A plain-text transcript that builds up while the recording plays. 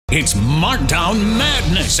It's Markdown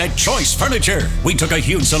madness at Choice Furniture. We took a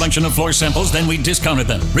huge selection of floor samples, then we discounted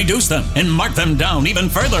them, reduced them, and marked them down even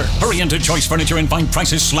further. Hurry into Choice Furniture and find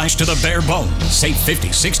prices slashed to the bare bone. Save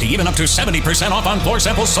 50, 60, even up to 70% off on floor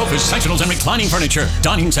samples, sofas, sectionals, and reclining furniture.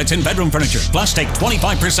 Dining sets and bedroom furniture. Plus, take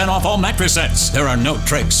 25% off all mattress sets. There are no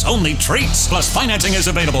tricks, only treats. Plus, financing is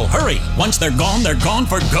available. Hurry! Once they're gone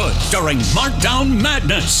for good. During Markdown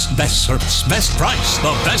madness. Best service, best price,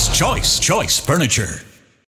 the best choice. Choice Furniture.